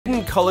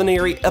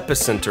culinary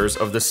epicenters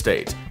of the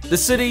state, the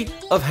city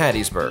of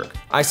Hattiesburg.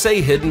 I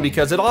say hidden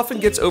because it often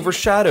gets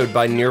overshadowed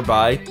by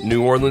nearby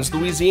New Orleans,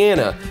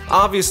 Louisiana,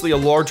 obviously a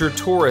larger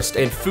tourist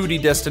and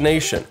foodie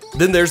destination.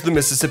 Then there's the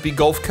Mississippi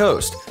Gulf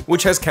Coast,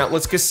 which has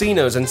countless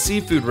casinos and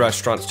seafood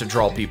restaurants to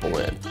draw people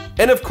in.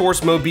 And of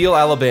course, Mobile,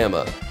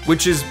 Alabama,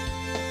 which is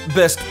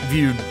best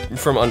viewed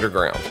from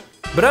underground.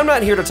 But I'm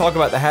not here to talk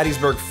about the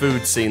Hattiesburg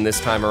food scene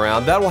this time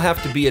around. That will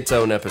have to be its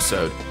own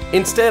episode.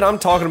 Instead, I'm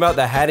talking about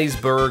the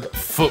Hattiesburg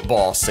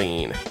football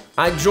scene.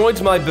 I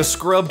joined my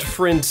bescrubbed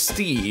friend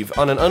Steve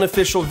on an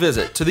unofficial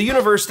visit to the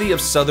University of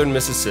Southern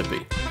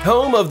Mississippi,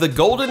 home of the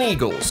Golden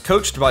Eagles,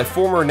 coached by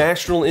former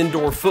National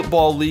Indoor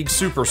Football League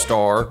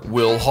superstar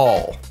Will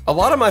Hall. A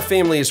lot of my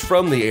family is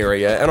from the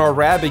area and are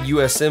rabid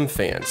USM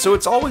fans, so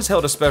it's always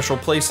held a special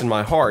place in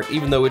my heart,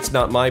 even though it's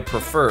not my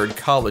preferred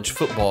college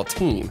football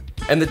team.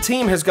 And the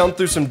team has gone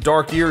through some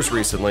dark years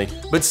recently,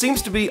 but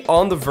seems to be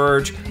on the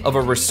verge of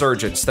a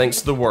resurgence thanks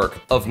to the work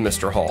of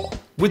Mr. Hall.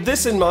 With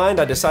this in mind,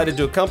 I decided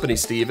to accompany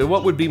Steve in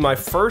what would be my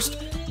first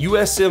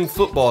USM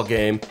football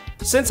game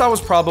since I was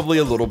probably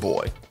a little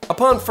boy.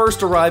 Upon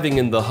first arriving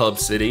in the Hub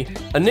City,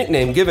 a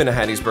nickname given to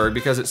Hattiesburg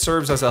because it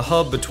serves as a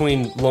hub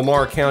between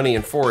Lamar County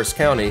and Forest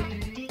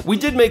County, we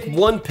did make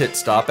one pit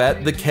stop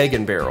at the Keg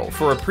and Barrel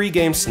for a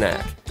pregame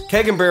snack.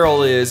 Keg and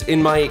Barrel is,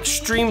 in my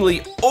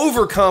extremely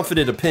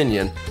overconfident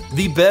opinion,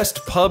 the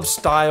best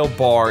pub-style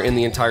bar in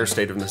the entire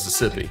state of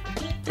Mississippi.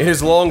 It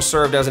has long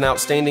served as an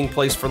outstanding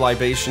place for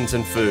libations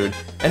and food,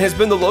 and has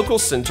been the local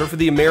center for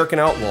the American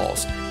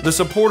Outlaws, the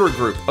supporter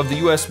group of the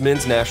U.S.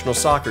 men's national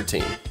soccer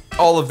team.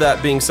 All of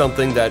that being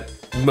something that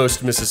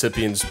most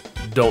Mississippians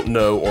don't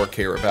know or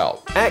care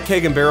about. At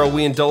Keg and Barrel,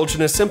 we indulge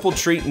in a simple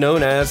treat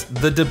known as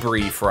the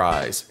debris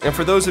fries. And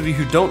for those of you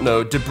who don't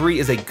know, debris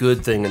is a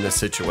good thing in this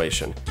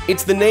situation.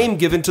 It's the name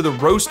given to the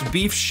roast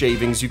beef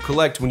shavings you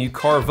collect when you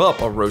carve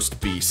up a roast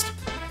beast.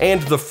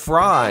 And the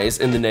fries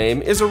in the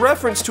name is a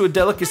reference to a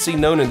delicacy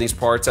known in these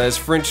parts as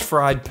French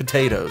fried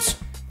potatoes.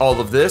 All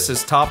of this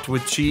is topped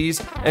with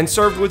cheese and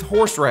served with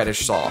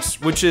horseradish sauce,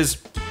 which is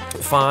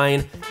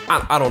fine.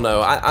 I don't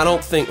know. I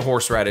don't think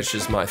horseradish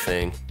is my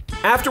thing.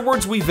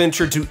 Afterwards, we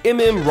ventured to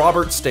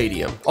Roberts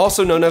Stadium,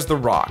 also known as The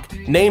Rock,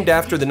 named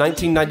after the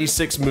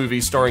 1996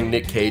 movie starring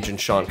Nick Cage and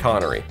Sean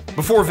Connery.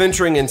 Before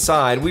venturing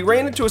inside, we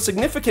ran into a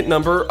significant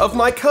number of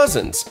my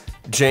cousins,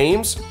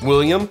 James,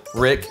 William,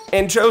 Rick,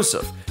 and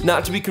Joseph.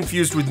 Not to be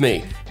confused with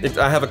me.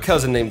 I have a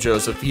cousin named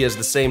Joseph. He has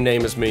the same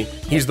name as me.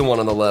 He's the one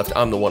on the left,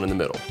 I'm the one in the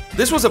middle.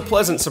 This was a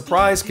pleasant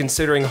surprise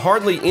considering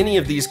hardly any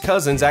of these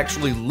cousins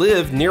actually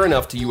live near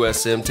enough to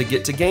USM to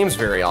get to games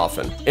very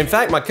often. In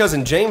fact, my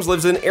cousin James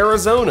lives in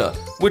Arizona,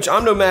 which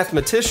I'm no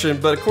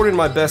mathematician, but according to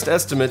my best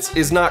estimates,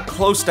 is not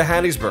close to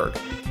Hattiesburg.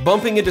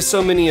 Bumping into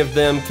so many of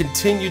them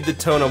continued the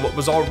tone on what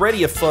was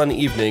already a fun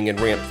evening and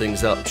ramped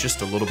things up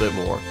just a little bit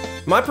more.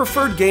 My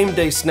preferred game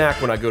day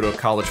snack when I go to a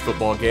college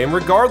football game,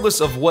 regardless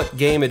of what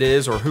game it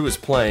is or who is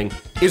playing,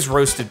 is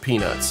roasted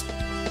peanuts.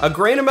 A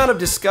great amount of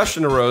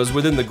discussion arose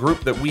within the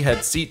group that we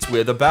had seats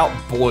with about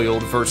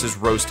boiled versus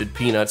roasted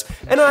peanuts,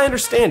 and I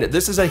understand it.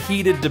 This is a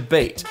heated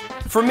debate.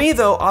 For me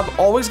though, I'm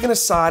always going to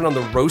side on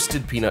the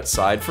roasted peanut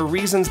side for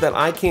reasons that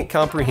I can't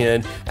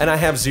comprehend and I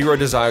have zero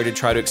desire to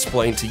try to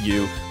explain to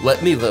you.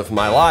 Let me live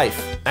my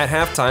life. At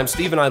halftime,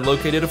 Steve and I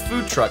located a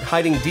food truck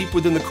hiding deep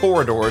within the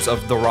corridors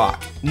of The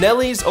Rock,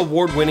 Nellie's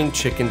award-winning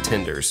chicken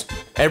tenders.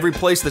 Every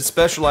place that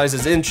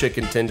specializes in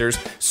chicken tenders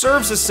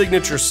serves a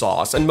signature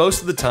sauce, and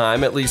most of the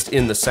time, at least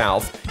in the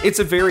South, it's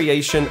a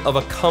variation of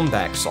a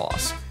comeback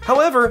sauce.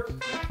 However,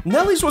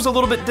 Nellie's was a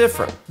little bit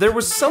different. There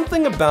was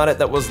something about it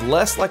that was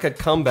less like a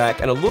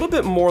comeback and a little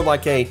bit more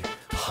like a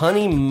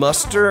honey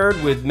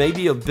mustard with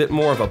maybe a bit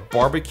more of a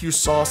barbecue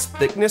sauce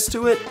thickness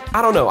to it.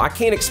 I don't know, I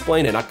can't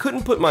explain it. I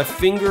couldn't put my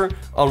finger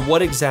on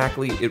what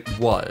exactly it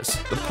was.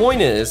 The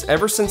point is,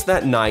 ever since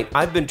that night,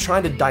 I've been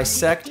trying to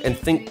dissect and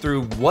think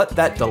through what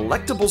that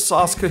delectable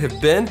sauce could have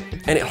been,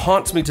 and it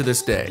haunts me to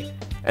this day.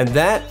 And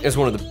that is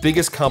one of the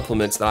biggest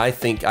compliments that I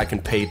think I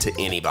can pay to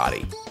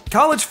anybody.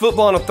 College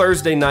football on a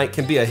Thursday night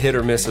can be a hit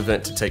or miss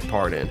event to take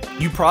part in.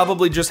 You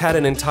probably just had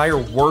an entire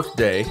work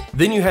day,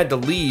 then you had to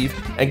leave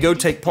and go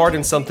take part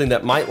in something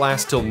that might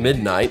last till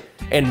midnight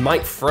and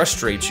might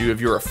frustrate you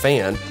if you're a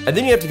fan, and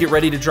then you have to get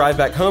ready to drive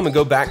back home and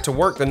go back to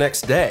work the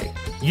next day.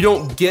 You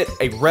don't get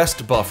a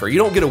rest buffer, you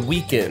don't get a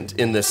weekend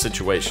in this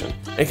situation.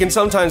 It can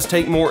sometimes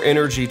take more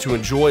energy to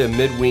enjoy a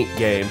midweek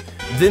game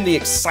than the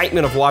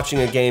excitement of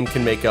watching a game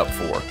can make up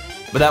for.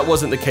 But that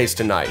wasn't the case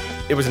tonight.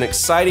 It was an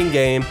exciting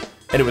game,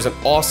 and it was an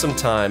awesome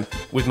time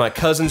with my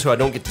cousins who I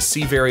don't get to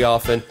see very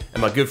often,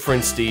 and my good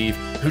friend Steve,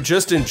 who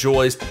just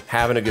enjoys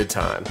having a good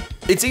time.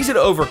 It's easy to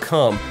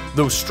overcome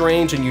those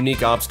strange and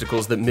unique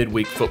obstacles that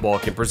midweek football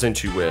can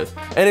present you with,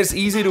 and it's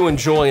easy to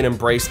enjoy and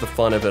embrace the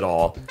fun of it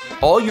all.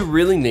 All you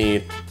really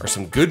need are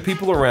some good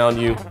people around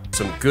you,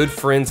 some good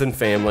friends and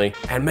family,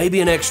 and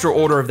maybe an extra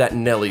order of that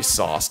Nellie's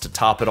sauce to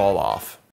top it all off.